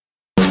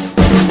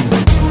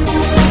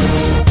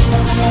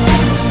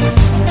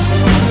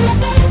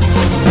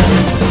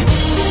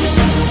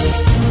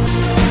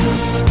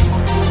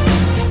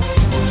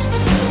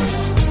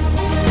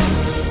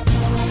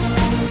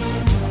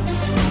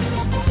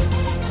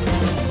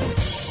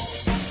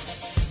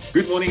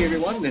Good morning,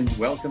 everyone, and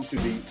welcome to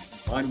the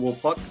Mind War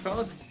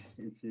podcast.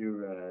 If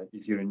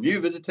you're a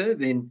new visitor,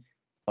 then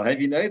I'll have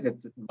you know that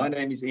my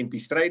name is MP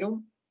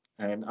Strydom,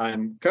 and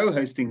I'm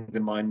co-hosting the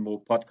Mind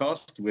War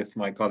podcast with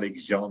my colleague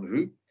Jean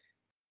Roux.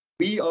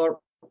 We are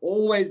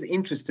always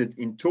interested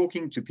in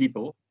talking to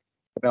people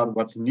about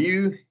what's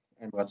new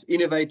and what's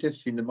innovative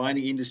in the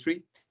mining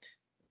industry,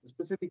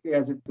 specifically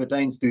as it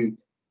pertains to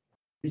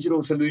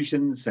digital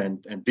solutions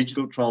and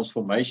digital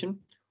transformation,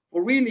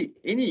 or really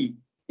any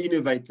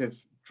innovative,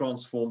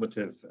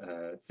 transformative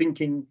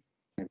thinking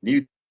and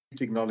new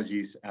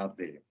technologies out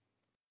there.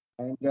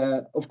 And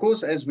of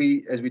course, as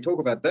we talk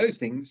about those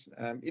things,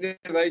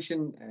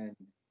 innovation and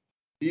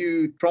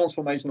new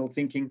transformational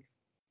thinking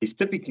is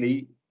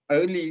typically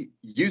only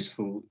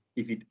useful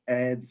if it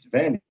adds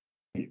value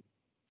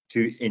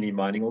to any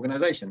mining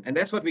organization. And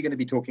that's what we're going to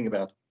be talking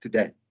about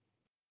today.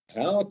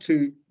 How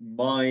to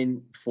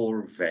mine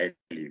for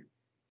value,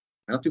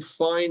 how to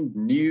find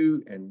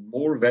new and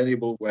more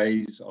valuable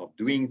ways of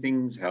doing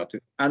things, how to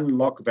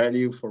unlock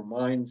value for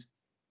mines,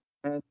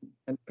 and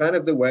kind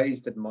of the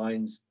ways that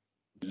mines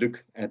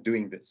look at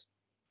doing this.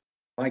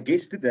 My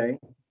guest today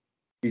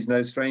is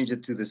no stranger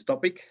to this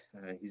topic.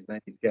 His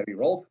name is Gary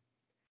Rolfe.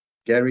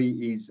 Gary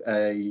is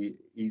a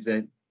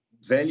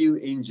value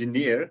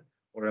engineer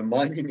or a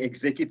mining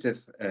executive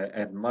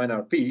at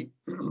MineRP,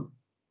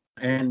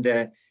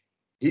 and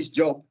his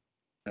job,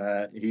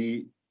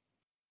 he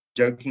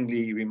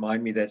jokingly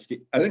remind me that's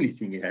the only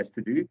thing he has to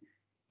do,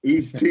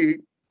 is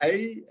to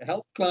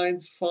help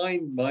clients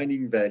find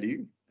mining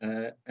value,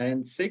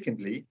 and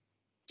secondly,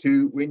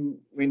 to when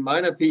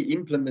MineRP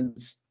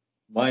implements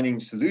mining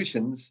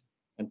solutions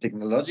and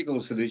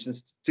technological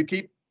solutions, to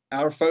keep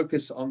our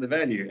focus on the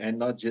value and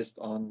not just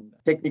on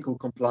technical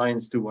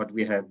compliance to what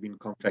we have been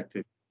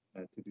contracted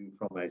to do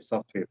from a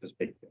software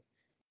perspective.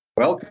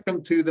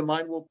 Welcome to the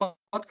Mind War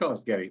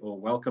podcast, Gary, or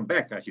welcome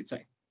back, I should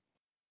say.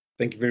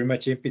 Thank you very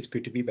much, Imp. It's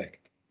good to be back.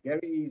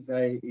 Gary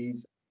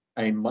is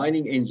a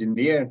mining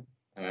engineer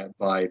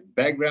by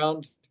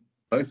background,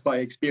 both by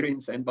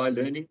experience and by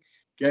learning.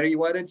 Gary,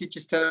 why don't you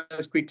just tell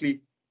us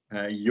quickly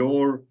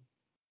your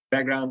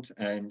background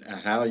and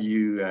how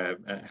you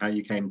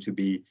came to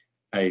be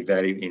a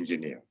value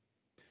engineer?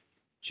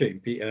 Sure,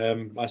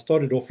 Imp. I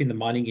started off in the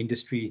mining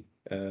industry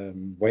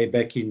way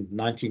back in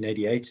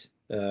 1988.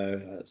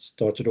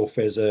 Started off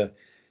as a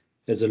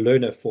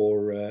learner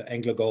for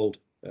AngloGold.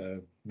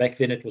 Back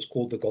then it was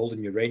called the Gold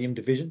and Uranium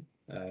Division.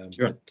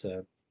 Sure.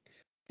 But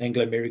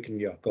Anglo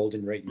American, Gold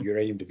and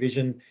Uranium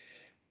Division.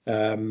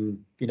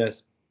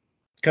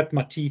 Cut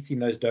my teeth in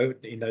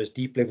those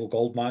deep level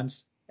gold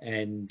mines,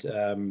 and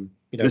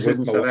this is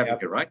in South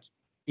Africa, right?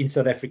 In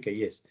South Africa,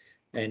 yes,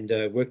 and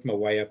worked my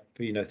way up,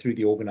 through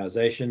the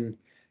organization.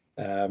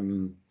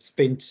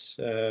 Spent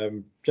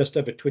just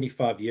over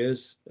 25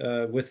 years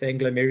with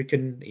Anglo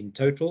American in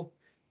total,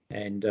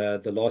 and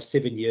the last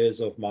 7 years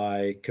of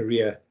my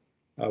career,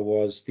 I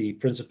was the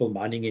principal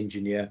mining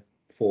engineer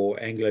for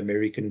Anglo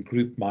American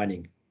Group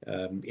Mining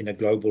in a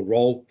global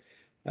role,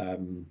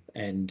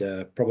 and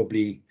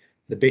probably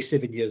the best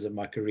 7 years of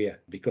my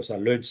career, because I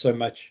learned so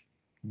much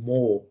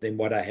more than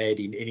what I had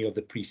in any of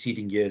the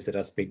preceding years that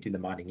I spent in the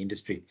mining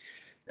industry.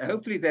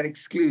 Hopefully that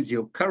excludes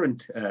your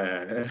current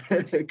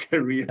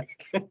career.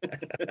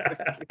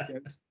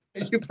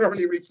 You're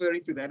probably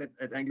referring to that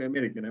at Anglo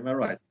American, am I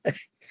right?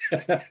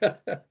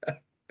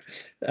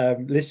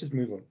 Let's just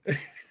move on.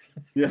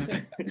 Yeah.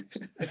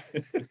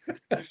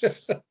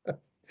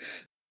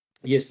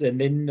 Yes, and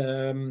then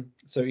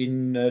so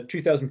in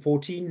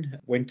 2014,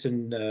 went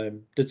and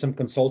did some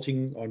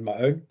consulting on my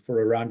own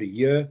for around a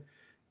year,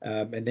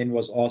 and then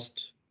was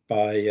asked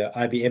by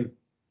IBM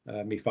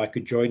if I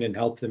could join and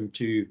help them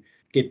to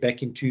get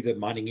back into the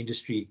mining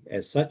industry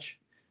as such.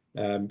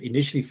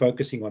 Initially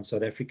focusing on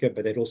South Africa,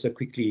 but that also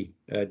quickly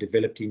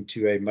developed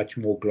into a much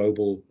more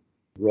global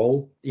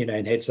role,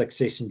 and had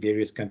success in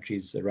various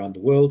countries around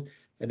the world,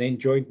 and then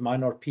joined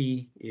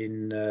MineRP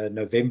in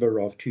November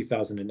of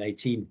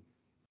 2018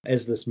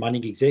 as this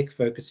mining exec,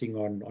 focusing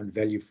on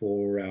value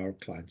for our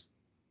clients.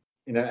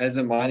 As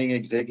a mining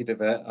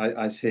executive,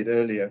 I said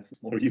earlier,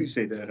 or you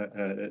said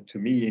to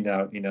me in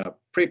our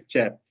prep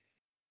chat,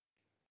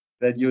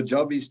 that your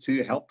job is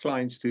to help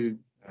clients to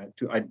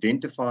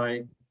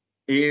identify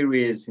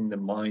areas in the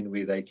mine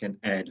where they can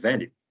add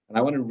value. And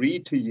I want to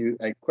read to you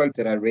a quote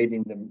that I read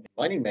in the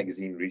mining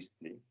magazine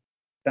recently. It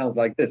sounds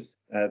like this.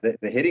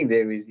 The heading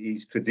there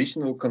is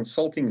traditional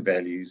consulting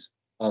values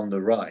on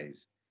the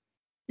rise.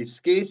 If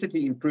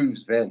scarcity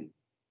improves value,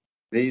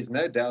 there is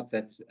no doubt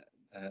that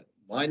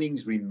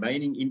mining's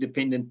remaining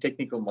independent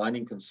technical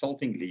mining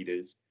consulting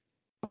leaders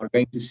are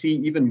going to see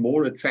even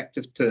more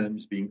attractive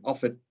terms being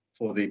offered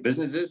for their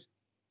businesses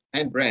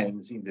and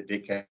brands in the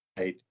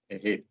decade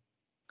ahead.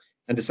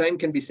 And the same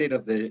can be said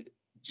of the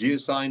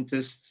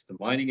geoscientists, the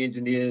mining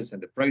engineers,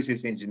 and the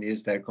process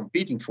engineers they're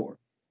competing for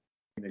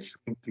in a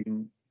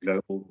shrinking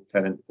global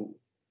talent pool.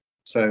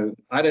 So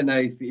I don't know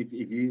if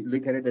you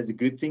look at it as a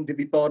good thing to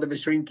be part of a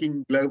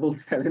shrinking global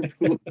talent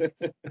pool,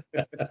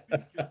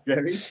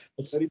 Gary. But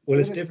it's Well,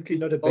 it's better to definitely be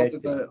not a part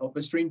bad thing. of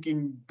a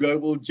shrinking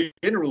global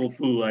general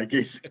pool, I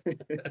guess.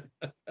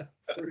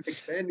 Or an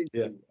expanding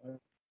Yeah. pool.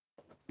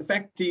 The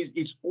fact is,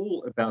 it's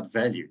all about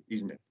value,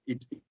 isn't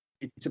it?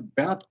 It's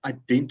about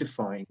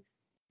identifying.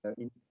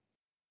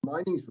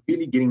 Mining is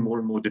really getting more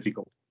and more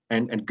difficult,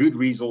 and good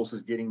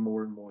resources getting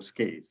more and more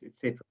scarce,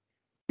 etc.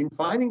 In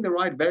finding the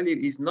right value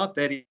is not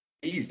that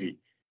easy,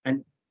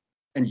 and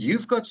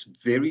you've got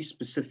very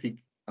specific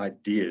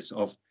ideas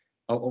of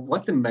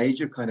what the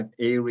major kind of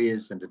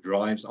areas and the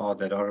drives are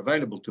that are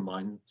available to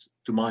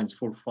mines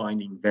for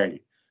finding value.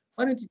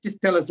 Why don't you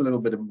just tell us a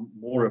little bit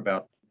more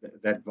about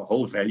that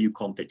whole value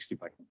context,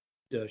 if I can?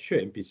 Yeah, sure,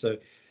 MP. So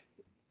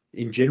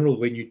in general,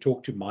 when you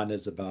talk to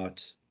miners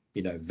about,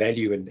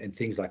 value and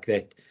things like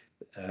that,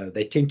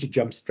 they tend to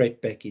jump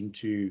straight back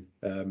into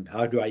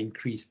how do I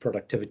increase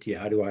productivity?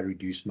 How do I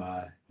reduce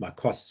my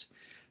costs?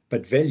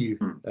 But value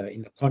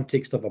in the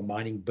context of a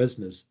mining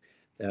business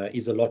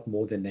is a lot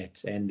more than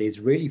that. And there's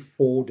really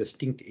four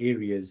distinct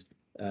areas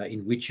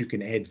in which you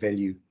can add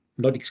value,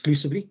 not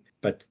exclusively,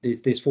 but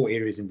there's four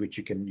areas in which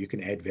you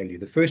can add value.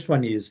 The first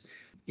one is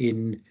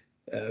in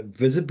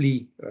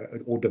visibly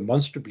or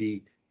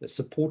demonstrably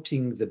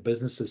supporting the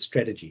business's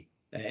strategy.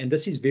 And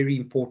this is very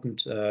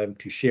important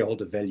to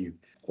shareholder value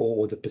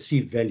or the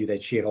perceived value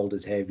that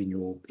shareholders have in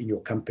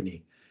your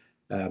company.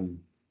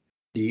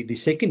 The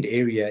second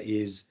area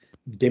is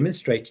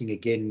demonstrating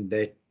again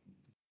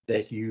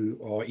that you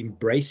are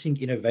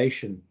embracing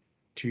innovation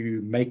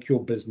to make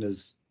your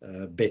business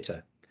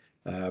better.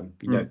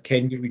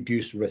 Can you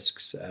reduce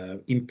risks,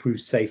 improve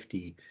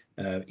safety,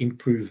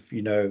 improve,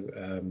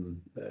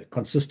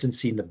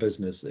 consistency in the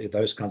business,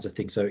 those kinds of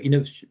things. So,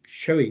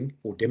 showing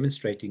or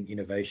demonstrating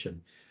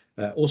innovation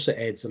also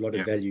adds a lot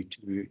of value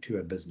to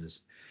a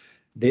business.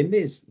 Then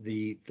there's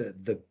the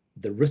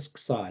risk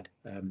side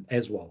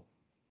as well.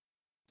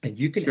 And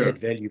you can add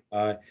value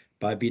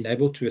by being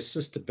able to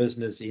assist a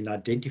business in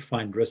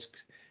identifying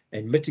risks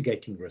and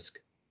mitigating risk.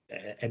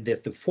 And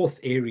that the fourth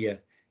area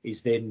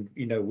is then,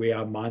 where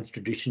our mines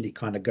traditionally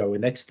kind of go,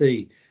 and that's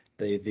the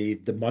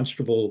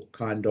demonstrable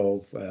kind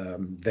of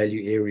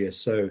value area.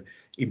 So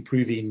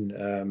improving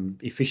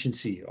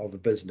efficiency of a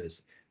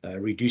business,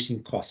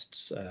 reducing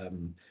costs,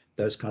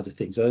 those kinds of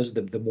things. Those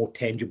are the more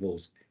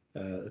tangibles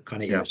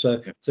kind of area.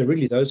 So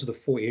really, those are the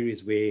four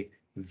areas where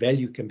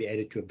value can be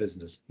added to a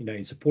business,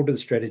 in support of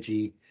the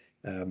strategy,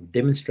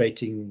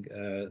 demonstrating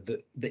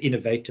the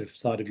innovative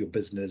side of your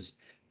business,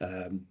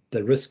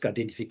 the risk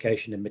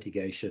identification and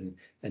mitigation,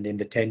 and then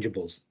the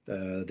tangibles,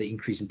 the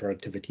increase in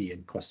productivity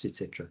and costs,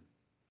 etc.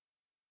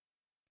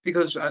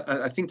 Because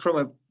I think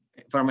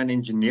from an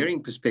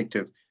engineering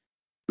perspective,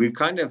 we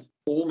kind of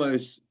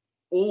almost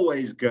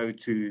always go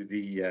to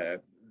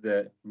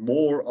the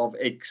more of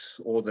X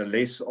or the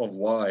less of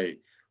Y,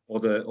 or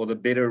the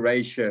better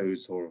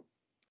ratios, or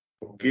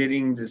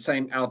getting the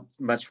same out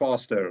much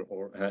faster,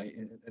 or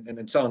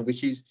and so on,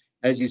 which is,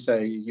 as you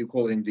say, you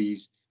call them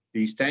these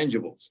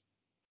tangibles.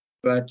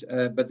 But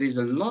there's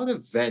a lot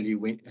of value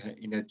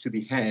to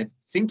be had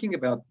thinking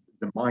about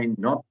the mine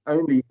not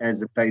only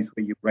as a place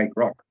where you break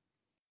rock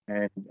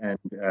and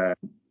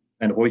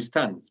hoist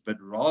tons, but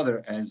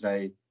rather as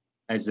a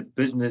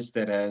business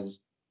that has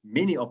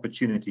many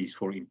opportunities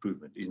for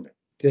improvement, isn't it?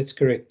 That's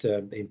correct,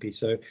 MP.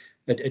 So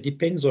it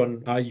depends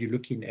on how you're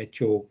looking at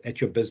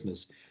your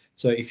business.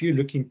 So if you're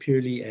looking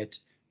purely at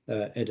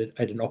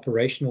an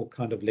operational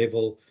kind of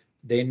level,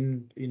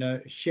 then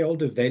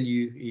shareholder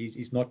value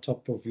is not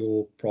top of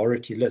your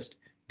priority list.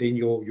 Then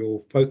your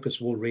focus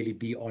will really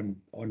be on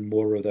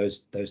more of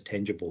those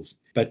tangibles.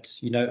 But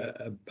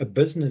a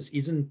business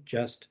isn't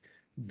just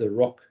the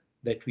rock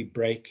that we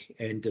break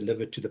and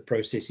deliver to the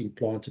processing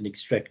plant and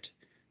extract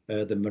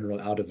the mineral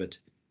out of it.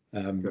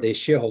 There's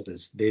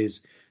shareholders,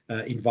 there's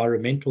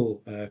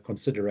environmental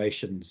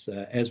considerations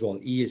as well.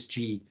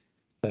 ESG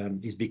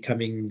is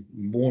becoming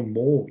more and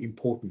more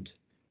important,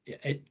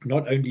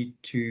 not only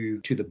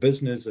to the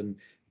business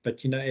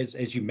but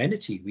as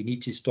humanity, we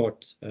need to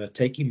start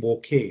taking more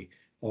care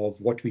of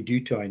what we do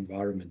to our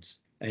environments,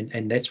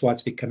 and that's why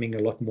it's becoming a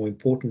lot more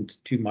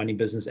important to mining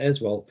business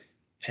as well.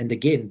 And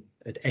again,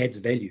 it adds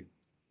value.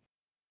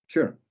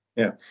 Sure.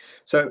 Yeah.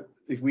 So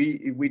if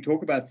we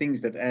talk about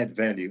things that add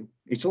value,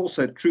 it's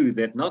also true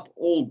that not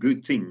all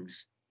good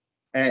things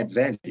add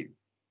value.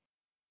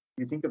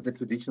 You think of the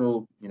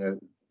traditional,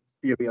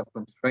 theory of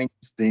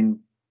constraints, then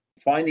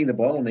finding the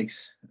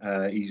bottlenecks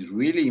is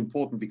really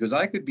important, because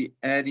I could be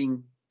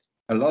adding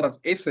a lot of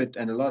effort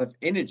and a lot of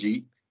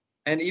energy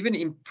and even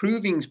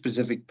improving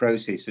specific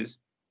processes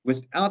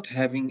without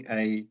having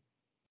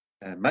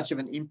much of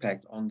an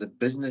impact on the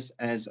business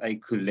as a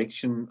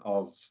collection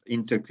of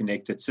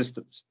interconnected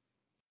systems.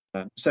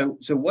 So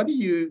what do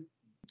you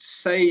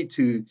say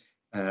to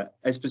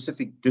a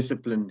specific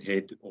discipline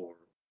head or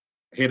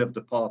head of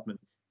department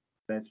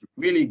that's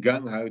really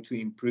gung-ho to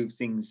improve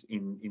things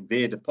in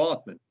their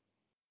department,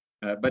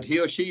 but he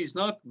or she is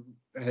not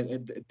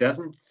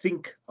doesn't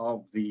think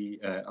of the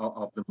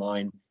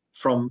mine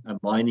from a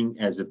mining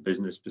as a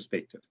business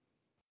perspective?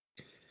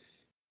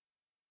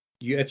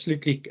 You're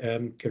absolutely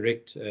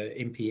correct,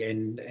 MP,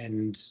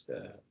 and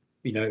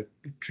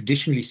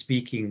traditionally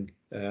speaking,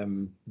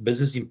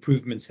 business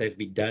improvements have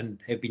been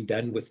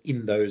done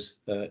within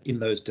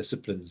those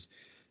disciplines.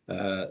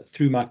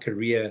 Through my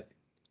career,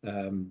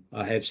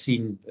 I have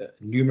seen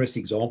numerous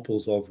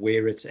examples of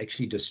where it's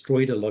actually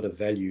destroyed a lot of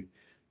value,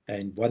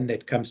 and one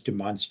that comes to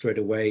mind straight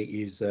away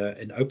is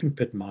an open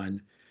pit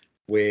mine,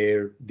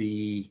 where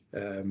the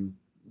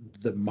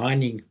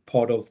mining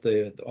part of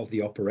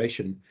the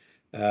operation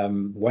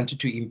wanted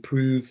to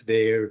improve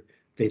their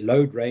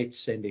load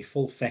rates and their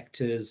fill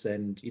factors,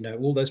 and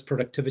all those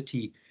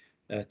productivity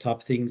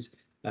type things.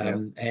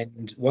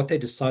 And what they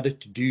decided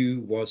to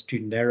do was to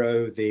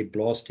narrow their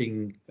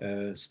blasting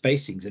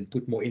spacings and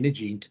put more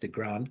energy into the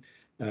ground,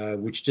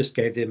 which just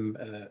gave them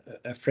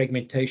a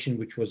fragmentation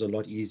which was a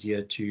lot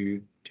easier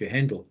to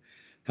handle.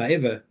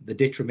 However, the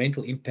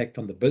detrimental impact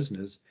on the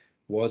business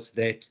was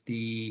that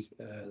the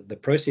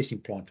processing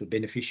plant, the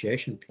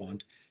beneficiation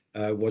plant,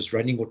 was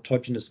running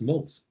autogenous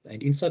mills,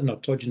 and inside an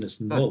autogenous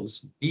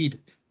mills need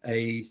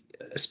a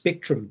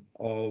spectrum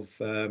of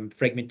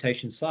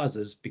fragmentation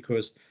sizes,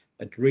 because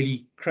it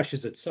really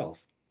crushes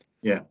itself.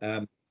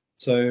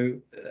 So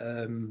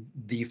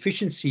the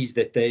efficiencies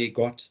that they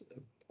got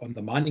on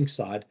the mining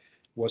side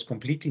was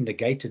completely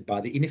negated by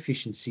the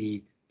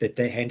inefficiency that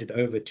they handed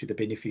over to the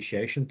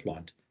beneficiation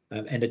plant,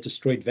 and it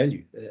destroyed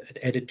value. It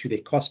added to their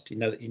cost,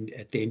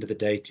 at the end of the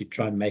day, to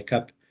try and make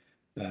up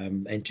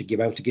and to be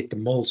able to get the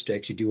mills to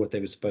actually do what they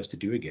were supposed to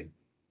do again.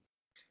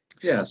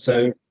 Yeah,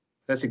 so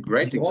that's a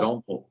great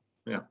example.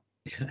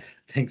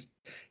 Thanks.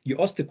 You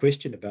asked the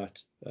question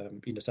about,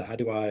 so how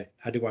do I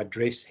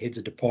address heads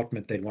of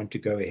department that want to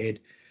go ahead?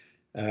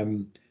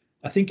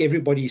 I think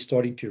everybody is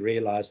starting to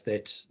realize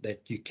that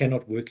you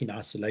cannot work in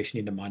isolation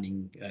in the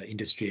mining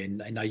industry,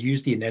 and I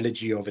use the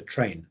analogy of a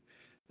train.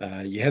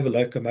 You have a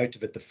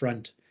locomotive at the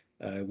front,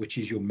 which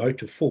is your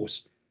motive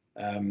force,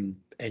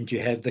 and you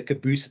have the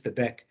caboose at the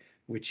back,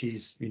 which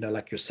is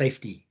like your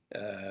safety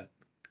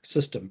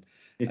system.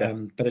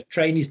 But a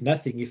train is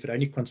nothing if it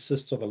only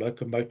consists of a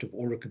locomotive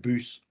or a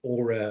caboose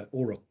or a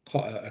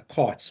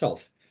car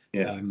itself.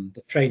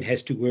 The train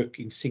has to work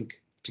in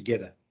sync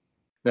together.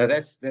 No,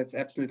 that's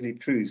absolutely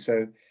true.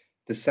 So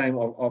the same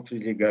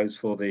obviously goes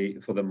for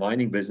the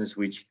mining business,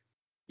 which,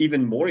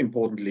 even more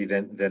importantly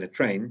than a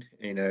train,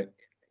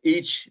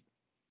 each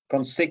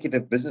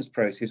consecutive business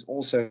process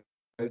also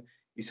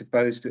is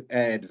supposed to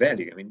add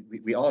value. I mean,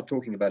 we are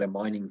talking about a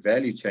mining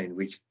value chain,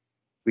 which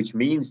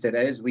means that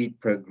as we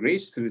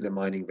progress through the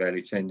mining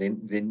value chain,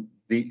 then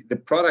the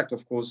product,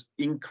 of course,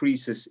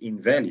 increases in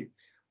value.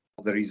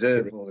 The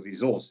reserve or the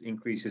resource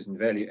increases in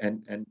value,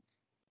 and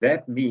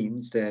that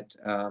means that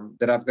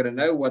I've got to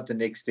know what the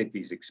next step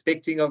is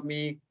expecting of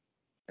me,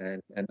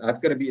 and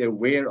I've got to be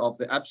aware of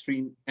the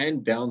upstream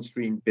and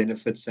downstream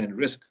benefits and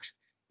risks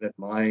that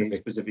my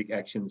specific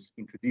actions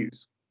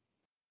introduce.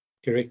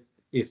 Correct.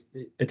 If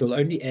it'll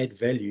only add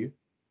value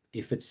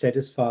if it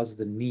satisfies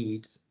the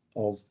needs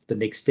of the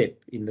next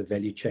step in the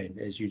value chain,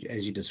 as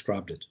you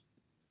described it.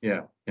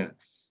 Yeah.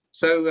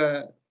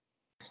 So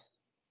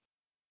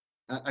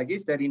I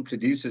guess that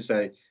introduces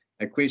a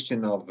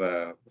question of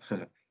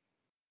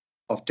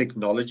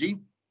technology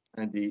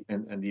and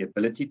the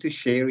ability to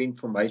share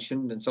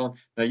information and so on.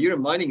 Now, you're a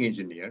mining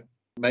engineer.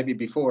 Maybe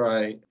before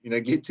I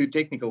get too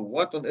technical,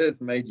 what on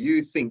earth made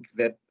you think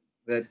that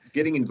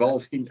getting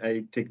involved in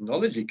a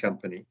technology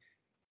company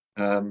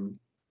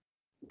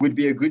would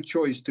be a good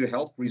choice to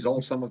help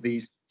resolve some of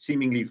these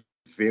seemingly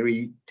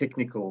very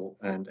technical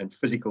and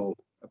physical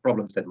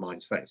problems that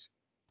mines face?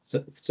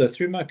 So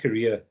through my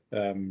career,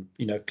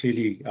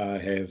 clearly I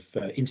have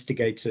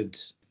instigated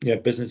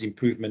business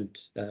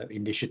improvement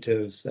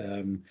initiatives,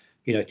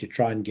 to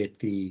try and get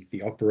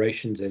the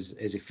operations as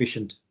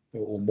efficient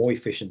or more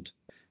efficient,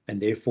 and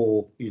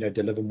therefore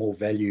deliver more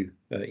value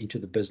into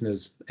the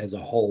business as a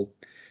whole.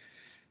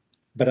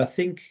 But I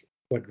think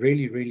what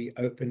really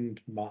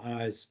opened my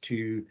eyes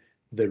to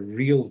the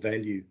real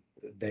value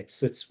that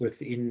sits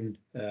within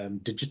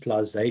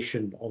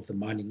digitalization of the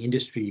mining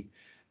industry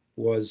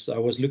was I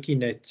was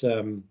looking at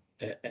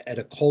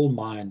a coal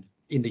mine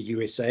in the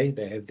USA.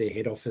 They have their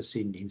head office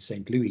in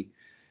St. Louis,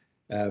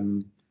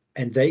 and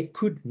they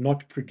could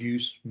not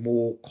produce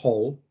more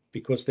coal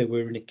because they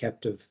were in a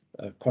captive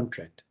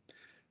contract.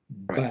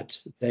 But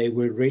they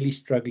were really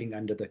struggling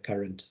under the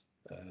current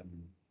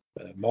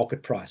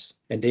market price,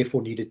 and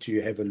therefore needed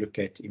to have a look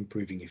at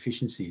improving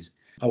efficiencies.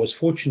 I was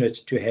fortunate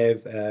to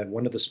have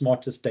one of the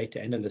smartest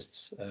data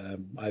analysts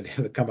I've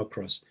ever come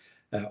across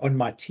on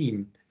my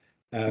team.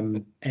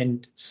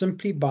 And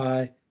simply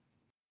by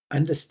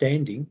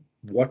understanding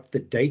what the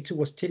data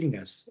was telling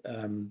us,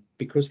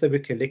 because they were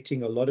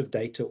collecting a lot of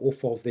data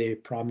off of their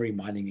primary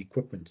mining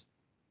equipment.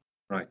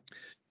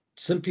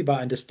 Simply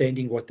by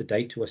understanding what the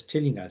data was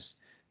telling us,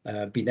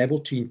 being able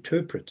to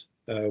interpret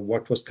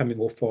what was coming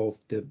off of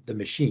the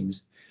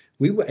machines,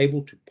 we were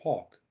able to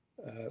park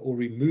or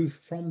remove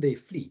from their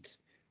fleet,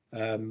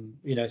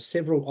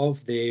 several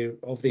of their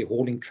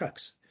hauling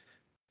trucks.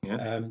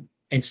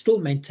 and still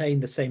maintain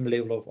the same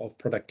level of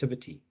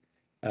productivity.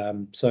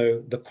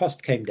 So the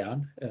cost came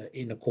down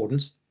in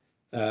accordance.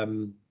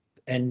 And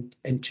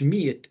to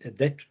me,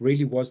 that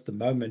really was the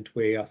moment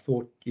where I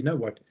thought, you know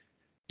what,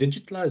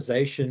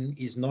 digitalization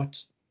is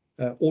not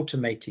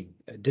automating.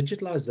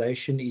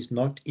 Digitalization is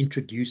not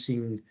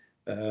introducing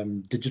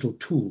digital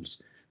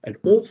tools. It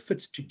all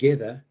fits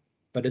together,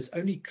 but it's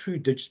only true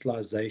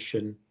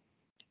digitalization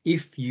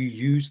if you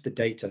use the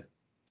data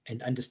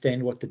and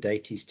understand what the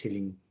data is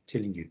telling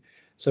you.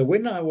 So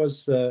when I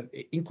was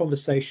in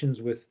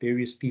conversations with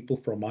various people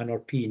from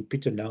MineRP in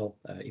Pitonel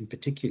in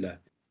particular,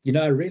 you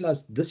know, I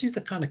realized this is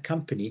the kind of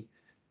company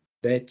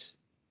that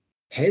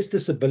has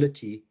this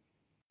ability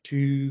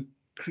to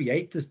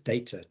create this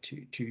data,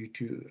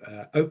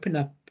 to open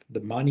up the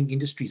mining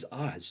industry's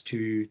eyes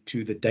to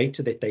the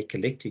data that they're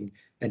collecting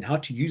and how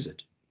to use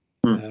it.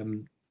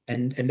 And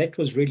that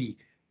was really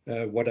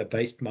what I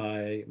based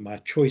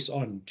my choice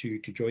on to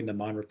join the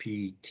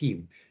MineRP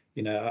team.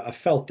 You know, I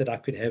felt that I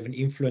could have an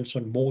influence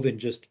on more than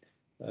just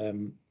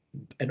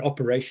an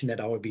operation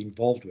that I would be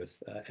involved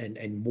with,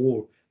 and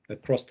more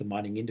across the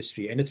mining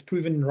industry. And it's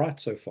proven right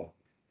so far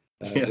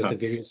with the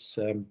various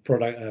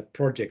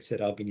projects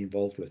that I've been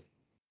involved with.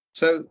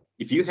 So,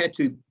 if you had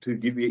to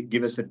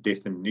give us a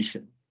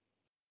definition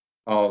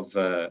of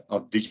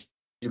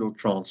digital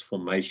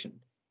transformation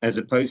as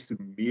opposed to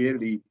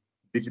merely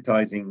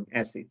digitizing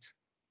assets,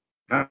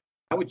 how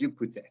would you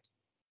put that?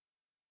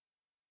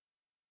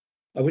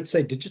 I would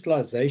say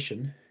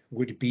digitalization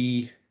would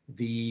be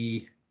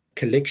the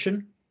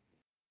collection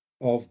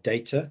of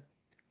data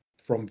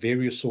from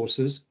various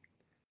sources,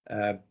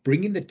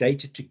 bringing the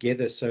data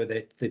together so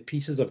that the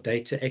pieces of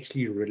data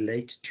actually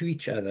relate to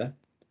each other,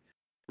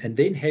 and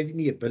then having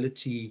the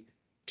ability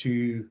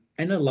to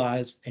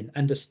analyze and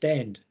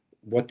understand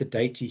what the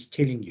data is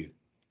telling you.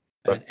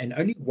 Right. And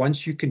only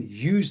once you can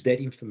use that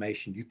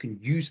information, you can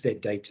use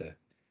that data,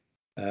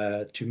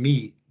 to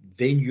me,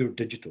 then you're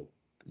digital.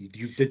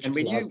 You've digitalized.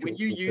 And when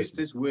you use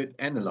this word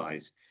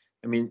analyze,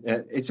 I mean,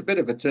 it's a bit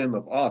of a term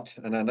of art,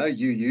 and I know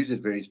you use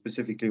it very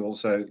specifically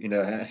also, you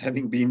know,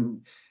 having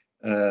been,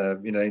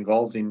 you know,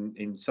 involved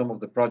in some of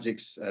the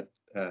projects at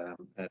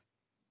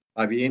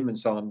IBM and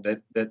so on,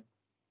 that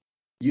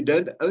you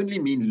don't only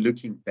mean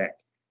looking back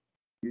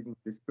using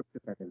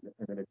descriptive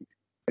analytics,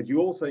 but you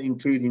also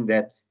include in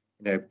that,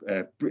 you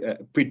know,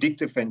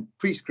 predictive and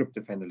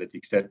prescriptive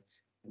analytics.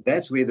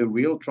 That's where the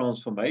real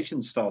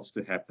transformation starts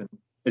to happen,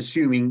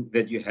 assuming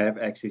that you have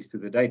access to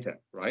the data,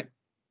 right?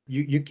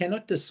 You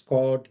cannot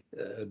discard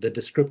the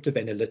descriptive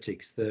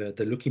analytics,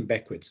 the looking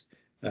backwards,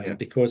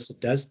 because it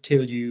does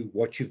tell you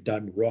what you've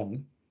done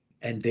wrong,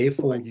 and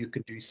therefore you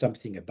can do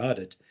something about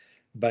it.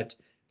 But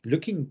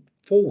looking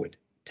forward,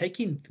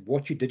 taking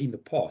what you did in the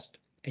past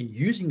and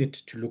using it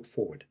to look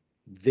forward,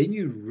 then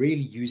you're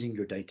really using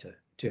your data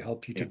to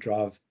help you to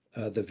drive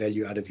the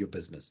value out of your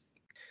business.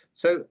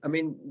 So, I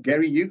mean,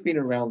 Gary, you've been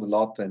around a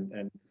lot,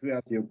 and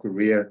throughout your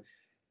career,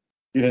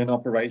 you know, in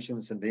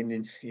operations and then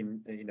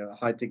in you know,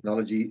 high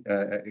technology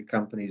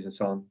companies and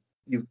so on,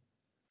 you've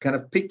kind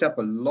of picked up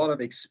a lot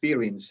of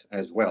experience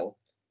as well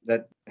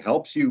that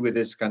helps you with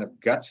this kind of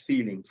gut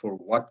feeling for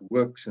what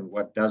works and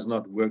what does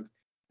not work,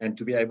 and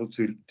to be able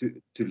to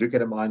look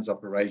at a mine's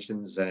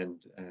operations and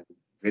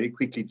very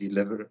quickly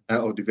deliver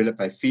or develop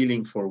a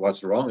feeling for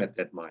what's wrong at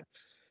that mine.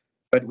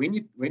 But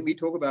when we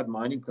talk about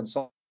mining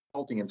consulting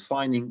and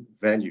finding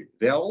value,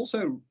 there are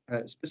also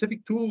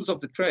specific tools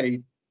of the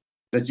trade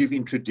that you've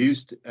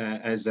introduced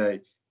as a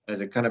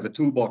kind of a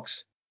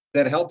toolbox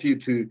that help you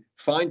to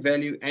find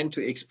value and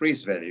to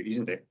express value,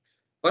 isn't there?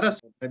 What are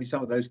maybe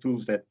some of those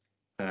tools that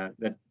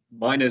that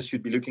miners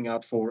should be looking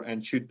out for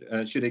and should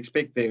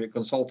expect their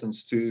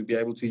consultants to be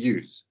able to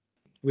use?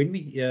 When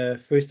we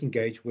first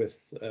engage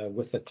with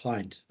the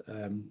client,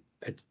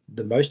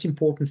 the most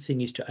important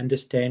thing is to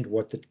understand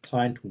what the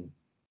client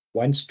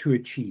wants to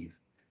achieve.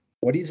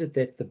 What is it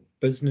that the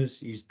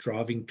business is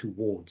driving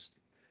towards?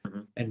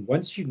 And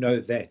once you know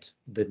that,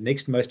 the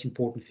next most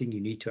important thing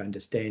you need to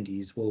understand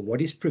is, well,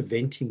 what is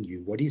preventing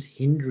you? What is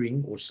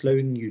hindering or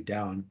slowing you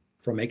down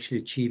from actually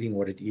achieving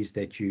what it is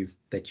that you've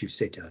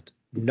set out?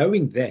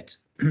 Knowing that,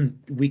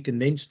 we can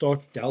then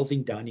start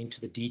delving down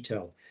into the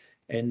detail.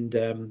 And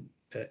in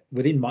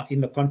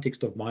the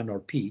context of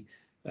MineRP,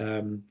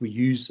 we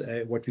use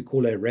what we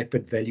call a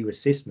rapid value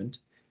assessment.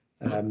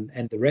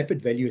 And the rapid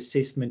value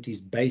assessment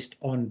is based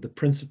on the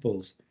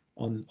principles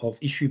of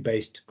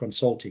issue-based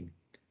consulting.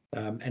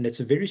 And it's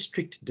a very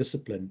strict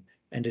discipline,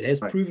 and it has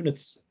proven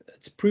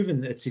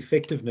its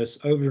effectiveness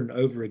over and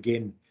over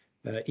again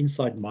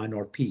inside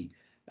MineRP,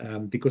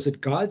 because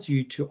it guides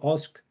you to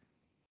ask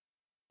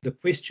the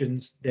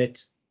questions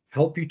that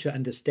help you to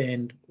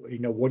understand, you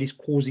know, what is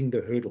causing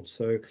the hurdle.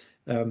 So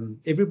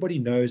everybody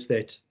knows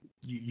that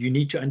you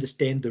need to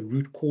understand the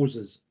root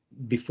causes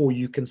before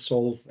you can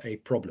solve a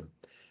problem,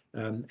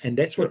 and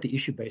that's what the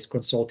issue-based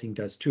consulting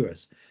does to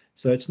us.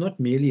 So it's not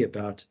merely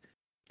about,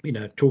 you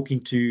know,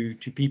 talking to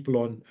people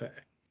on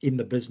in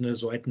the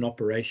business or at an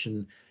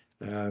operation,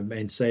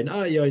 and saying,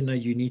 oh yeah, no,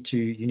 you need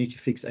to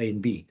fix A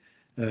and B.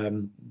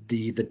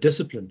 the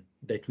discipline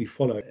that we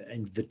follow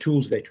and the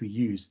tools that we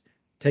use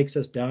takes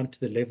us down to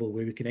the level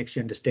where we can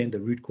actually understand the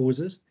root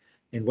causes.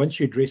 And once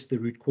you address the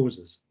root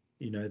causes,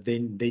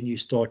 then you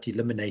start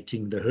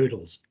eliminating the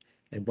hurdles.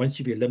 And once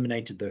you've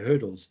eliminated the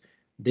hurdles,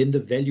 then the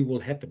value will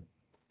happen.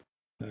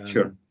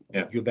 Sure.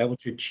 Yeah. You'll be able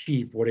to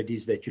achieve what it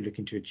is that you're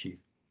looking to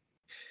achieve.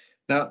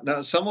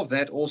 Now, some of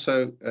that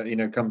also,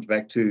 comes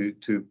back to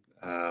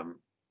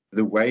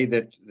the way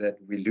that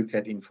we look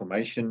at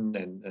information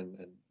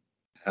and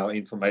how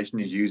information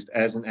is used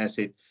as an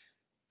asset.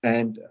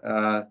 And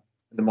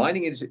the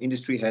mining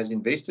industry has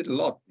invested a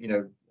lot,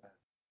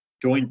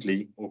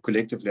 jointly or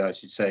collectively, I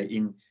should say,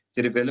 in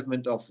the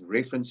development of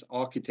reference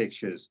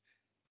architectures,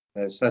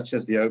 such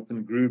as the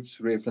Open Groups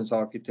reference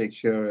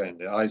architecture and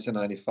the ISO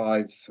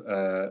 95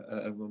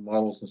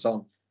 models and so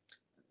on.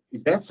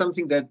 Is that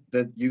something that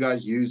you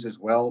guys use as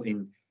well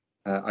in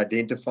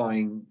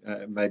identifying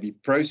maybe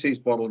process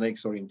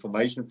bottlenecks or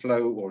information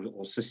flow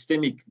or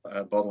systemic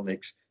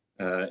bottlenecks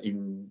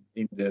in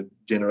the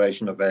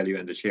generation of value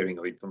and the sharing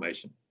of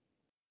information?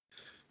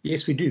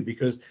 Yes, we do,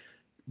 because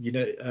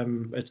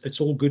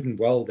it's all good and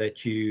well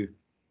that you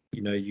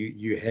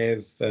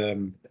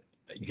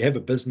have a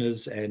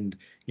business and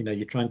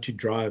you're trying to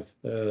drive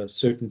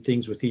certain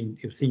things within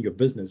your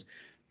business,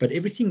 but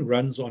everything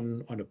runs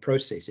on a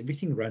process.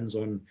 Everything runs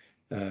on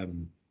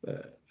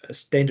a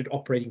standard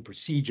operating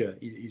procedure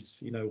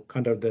is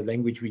kind of the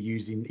language we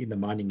use in the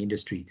mining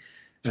industry.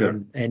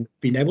 Sure. And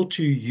being able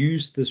to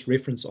use this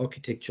reference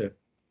architecture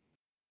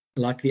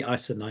like the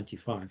ISO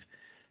 95,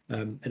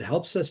 it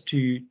helps us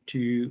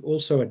to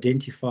also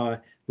identify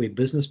where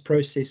business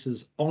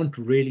processes aren't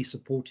really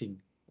supporting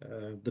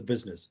the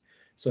business.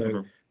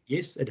 So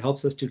yes, it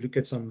helps us to look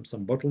at some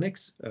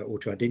bottlenecks or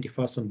to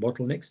identify some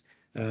bottlenecks,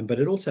 but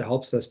it also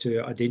helps us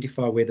to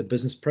identify where the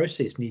business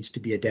process needs to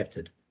be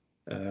adapted.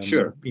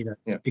 Sure.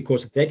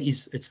 Because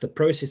it's the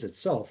process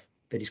itself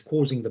that is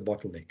causing the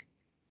bottleneck.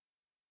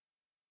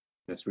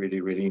 That's really,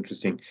 really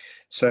interesting.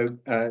 So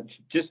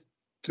just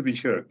to be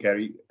sure,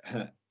 Gary,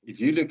 if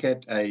you look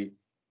at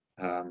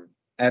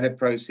at a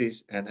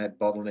process and at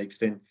bottlenecks,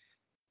 then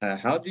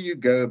how do you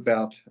go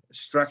about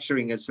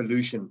structuring a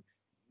solution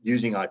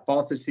using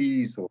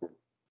hypotheses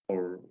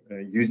or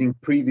using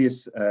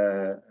previously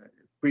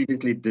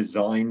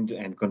designed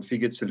and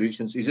configured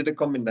solutions? Is it a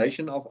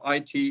combination of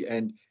IT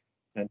and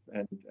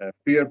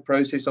pure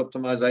process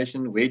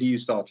optimization? Where do you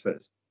start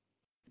first?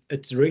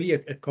 It's really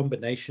a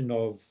combination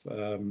of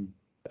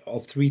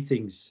three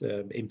things,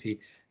 MP.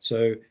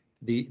 So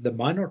the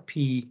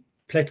MineRP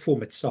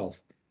platform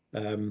itself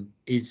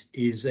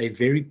is a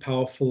very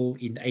powerful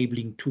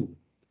enabling tool.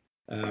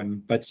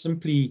 But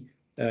simply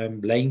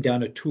laying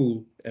down a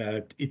tool,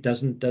 it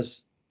doesn't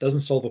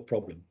solve a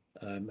problem.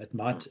 It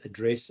might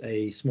address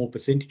a small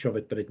percentage of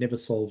it, but it never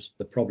solves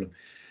the problem.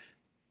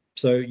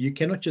 So you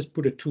cannot just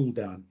put a tool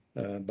down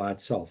by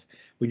itself.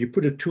 When you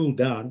put a tool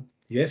down,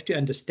 you have to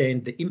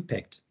understand the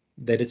impact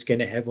that it's going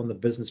to have on the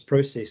business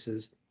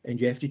processes, and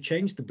you have to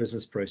change the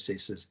business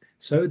processes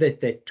so that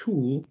that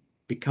tool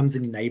becomes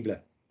an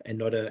enabler and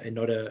not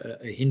a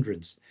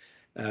hindrance.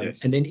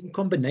 Yes. And then in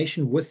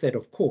combination with that,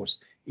 of course,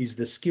 is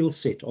the skill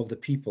set of the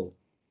people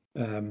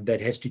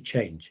that has to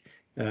change.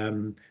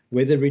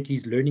 Whether it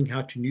is learning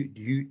how to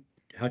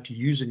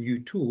use a new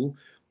tool,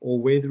 or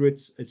whether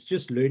it's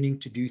just learning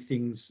to do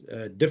things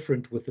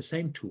different with the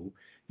same tool,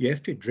 you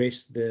have to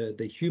address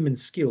the human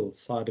skill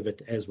side of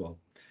it as well.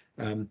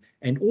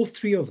 And all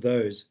three of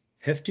those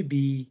have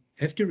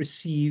to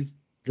receive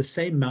the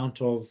same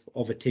amount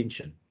of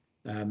attention.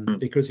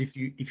 Because if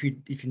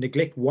you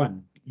neglect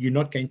one, you're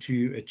not going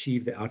to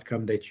achieve the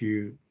outcome that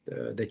you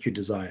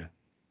desire.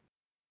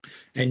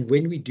 And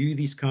when we do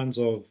these kinds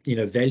of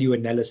value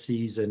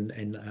analyses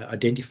and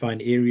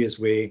identifying areas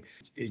where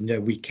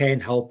we can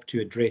help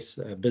to address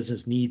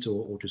business needs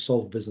or to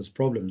solve business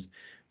problems,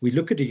 we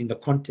look at it in the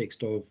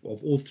context of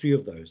all three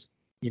of those.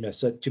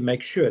 So to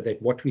make sure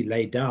that what we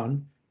lay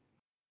down,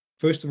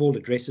 first of all,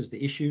 addresses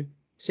the issue.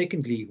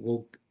 Secondly,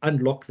 will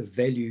unlock the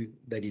value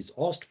that is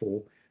asked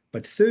for.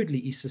 But thirdly,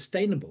 is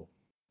sustainable.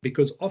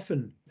 Because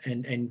often,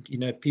 and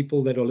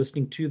people that are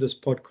listening to this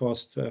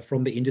podcast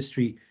from the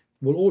industry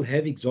will all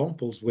have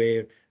examples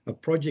where a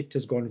project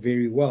has gone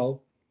very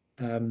well,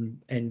 and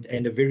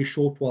a very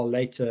short while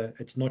later,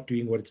 it's not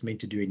doing what it's meant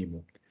to do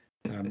anymore.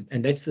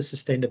 And that's the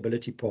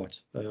sustainability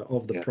part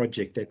of the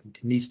project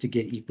that needs to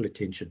get equal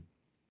attention.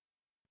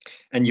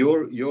 And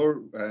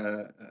your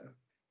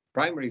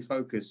primary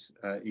focus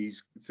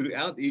is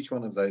throughout each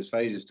one of those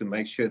phases to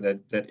make sure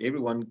that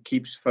everyone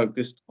keeps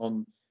focused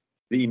on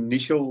the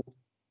initial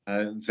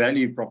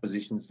value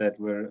propositions that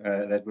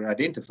were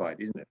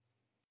identified, isn't it?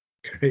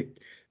 Correct.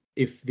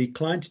 If the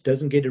client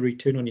doesn't get a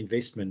return on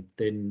investment,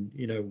 then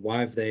why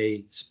have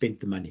they spent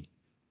the money?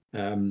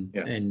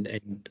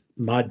 And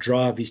my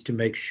drive is to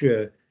make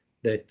sure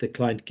that the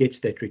client gets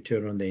that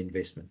return on their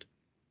investment.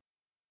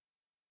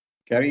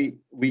 Gary,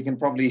 we can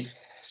probably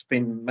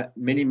spend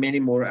many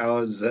more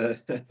hours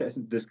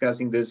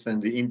discussing this and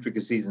the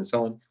intricacies and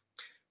so on.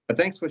 But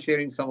thanks for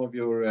sharing some of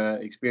your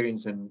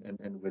experience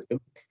and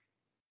wisdom.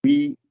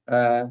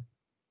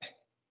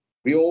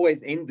 We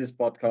always end this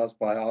podcast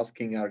by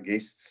asking our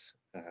guests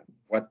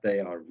what they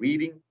are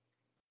reading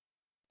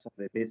on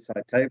their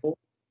bedside table.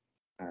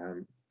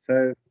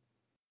 So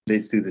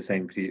let's do the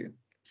same to you.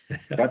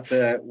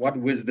 What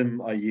wisdom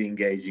are you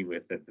engaging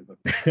with at the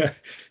moment?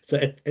 So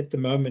at the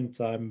moment,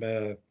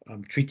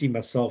 I'm treating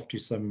myself to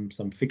some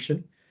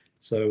fiction.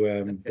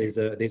 So there's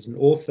an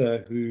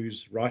author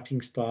whose writing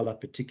style I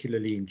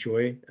particularly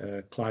enjoy,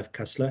 Clive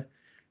Cussler.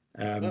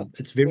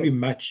 It's very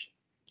much,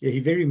 he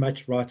very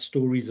much writes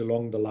stories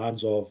along the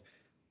lines of,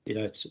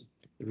 it's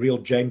real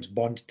James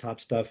Bond type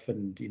stuff,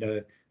 and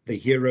the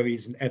hero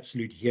is an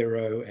absolute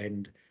hero,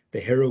 and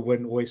the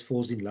heroine always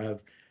falls in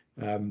love.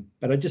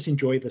 But I just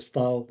enjoy the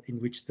style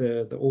in which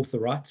the author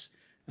writes,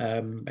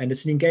 and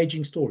it's an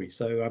engaging story.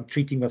 So I'm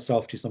treating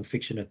myself to some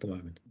fiction at the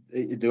moment.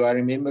 Do I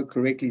remember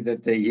correctly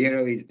that the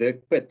hero is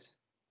Dirk Pitt?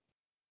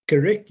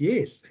 Correct.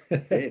 Yes.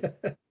 Yes.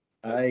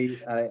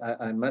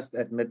 I must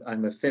admit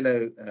I'm a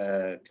fellow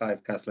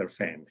Clive Cussler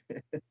fan.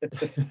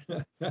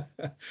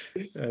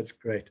 That's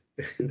great.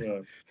 Yeah.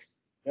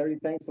 Gary,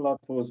 thanks a lot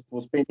for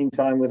spending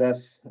time with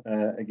us.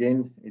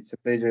 Again, it's a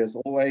pleasure as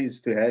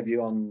always to have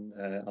you on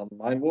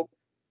Mindwalk.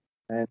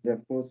 And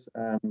of course,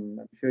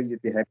 I'm sure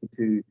you'd be happy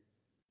to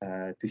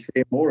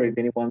share more if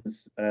anyone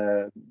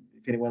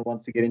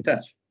wants to get in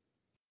touch.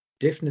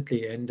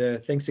 Definitely, and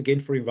thanks again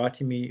for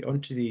inviting me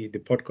onto the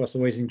podcast.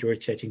 Always enjoy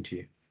chatting to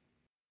you.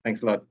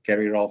 Thanks a lot,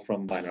 Gary Rolfe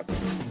from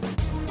Mindwalk.